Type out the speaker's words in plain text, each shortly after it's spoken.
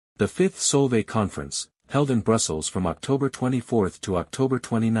The Fifth Solvay Conference, held in Brussels from October 24 to October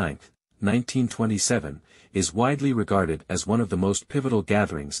 29, 1927, is widely regarded as one of the most pivotal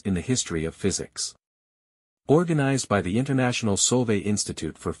gatherings in the history of physics. Organized by the International Solvay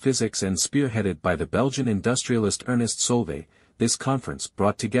Institute for Physics and spearheaded by the Belgian industrialist Ernest Solvay, this conference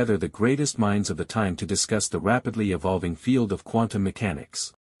brought together the greatest minds of the time to discuss the rapidly evolving field of quantum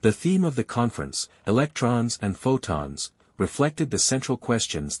mechanics. The theme of the conference, electrons and photons, reflected the central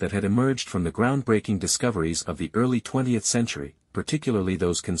questions that had emerged from the groundbreaking discoveries of the early 20th century, particularly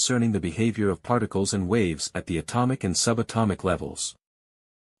those concerning the behavior of particles and waves at the atomic and subatomic levels.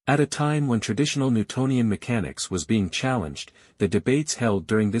 At a time when traditional Newtonian mechanics was being challenged, the debates held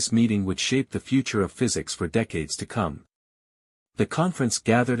during this meeting would shape the future of physics for decades to come. The conference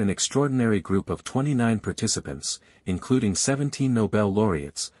gathered an extraordinary group of 29 participants, including 17 Nobel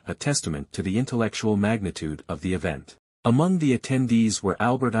laureates, a testament to the intellectual magnitude of the event. Among the attendees were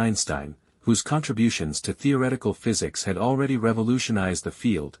Albert Einstein, whose contributions to theoretical physics had already revolutionized the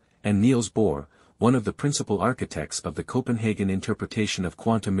field, and Niels Bohr, one of the principal architects of the Copenhagen interpretation of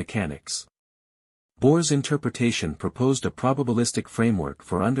quantum mechanics. Bohr's interpretation proposed a probabilistic framework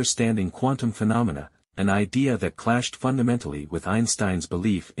for understanding quantum phenomena, an idea that clashed fundamentally with Einstein's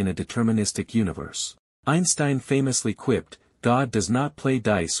belief in a deterministic universe. Einstein famously quipped, "God does not play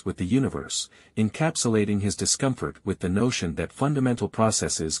dice with the universe," encapsulating his discomfort with the notion that fundamental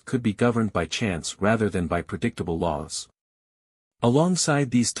processes could be governed by chance rather than by predictable laws.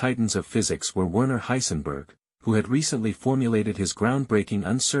 Alongside these titans of physics were Werner Heisenberg, who had recently formulated his groundbreaking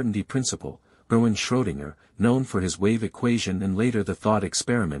uncertainty principle, Erwin Schrödinger, known for his wave equation and later the thought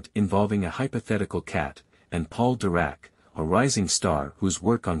experiment involving a hypothetical cat, and Paul Dirac, a rising star whose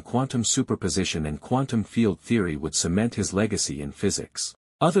work on quantum superposition and quantum field theory would cement his legacy in physics.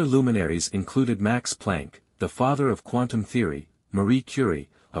 Other luminaries included Max Planck, the father of quantum theory, Marie Curie,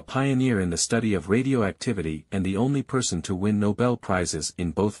 a pioneer in the study of radioactivity and the only person to win Nobel Prizes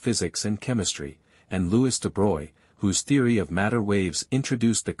in both physics and chemistry, and Louis de Broglie, whose theory of matter waves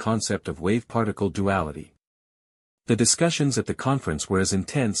introduced the concept of wave-particle duality. The discussions at the conference were as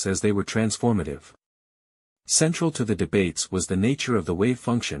intense as they were transformative. Central to the debates was the nature of the wave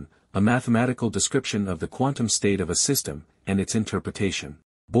function, a mathematical description of the quantum state of a system, and its interpretation.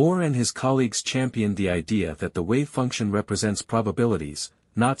 Bohr and his colleagues championed the idea that the wave function represents probabilities,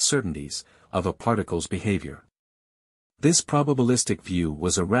 not certainties, of a particle's behavior. This probabilistic view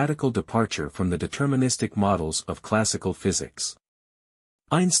was a radical departure from the deterministic models of classical physics.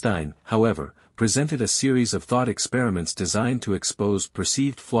 Einstein, however, presented a series of thought experiments designed to expose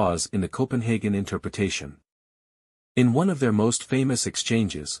perceived flaws in the Copenhagen interpretation. In one of their most famous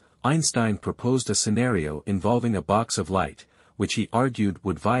exchanges, Einstein proposed a scenario involving a box of light, which he argued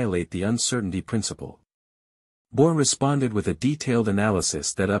would violate the uncertainty principle. Bohr responded with a detailed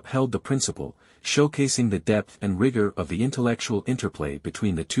analysis that upheld the principle, showcasing the depth and rigor of the intellectual interplay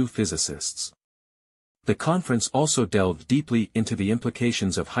between the two physicists. The conference also delved deeply into the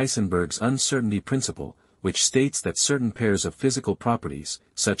implications of Heisenberg's uncertainty principle, which states that certain pairs of physical properties,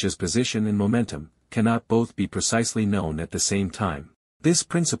 such as position and momentum, cannot both be precisely known at the same time. This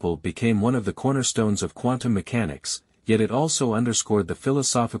principle became one of the cornerstones of quantum mechanics, yet it also underscored the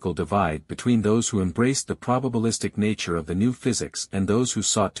philosophical divide between those who embraced the probabilistic nature of the new physics and those who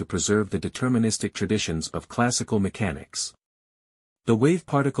sought to preserve the deterministic traditions of classical mechanics. The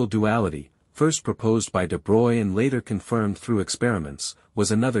wave-particle duality, first proposed by de Broglie and later confirmed through experiments,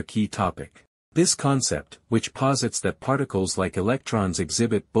 was another key topic. This concept, which posits that particles like electrons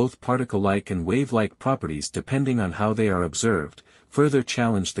exhibit both particle-like and wave-like properties depending on how they are observed, further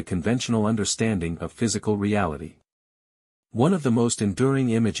challenged the conventional understanding of physical reality. One of the most enduring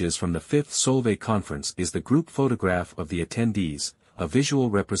images from the Fifth Solvay Conference is the group photograph of the attendees, a visual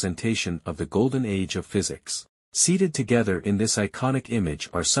representation of the golden age of physics. Seated together in this iconic image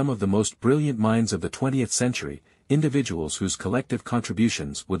are some of the most brilliant minds of the 20th century, individuals whose collective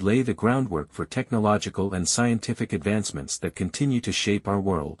contributions would lay the groundwork for technological and scientific advancements that continue to shape our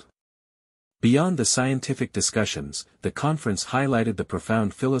world. Beyond the scientific discussions, the conference highlighted the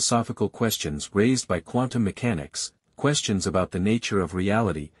profound philosophical questions raised by quantum mechanics, questions about the nature of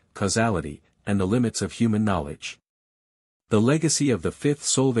reality, causality, and the limits of human knowledge. The legacy of the Fifth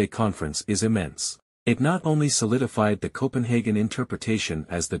Solvay Conference is immense. It not only solidified the Copenhagen interpretation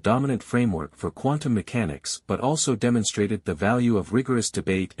as the dominant framework for quantum mechanics but also demonstrated the value of rigorous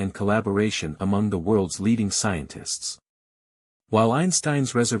debate and collaboration among the world's leading scientists. While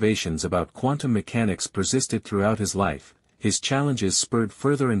Einstein's reservations about quantum mechanics persisted throughout his life, his challenges spurred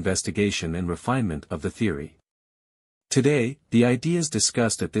further investigation and refinement of the theory. Today, the ideas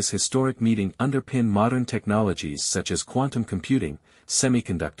discussed at this historic meeting underpin modern technologies such as quantum computing,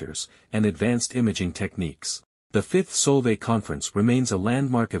 semiconductors, and advanced imaging techniques. The Fifth Solvay Conference remains a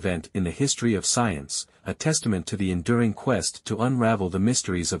landmark event in the history of science, a testament to the enduring quest to unravel the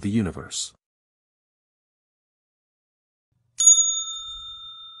mysteries of the universe.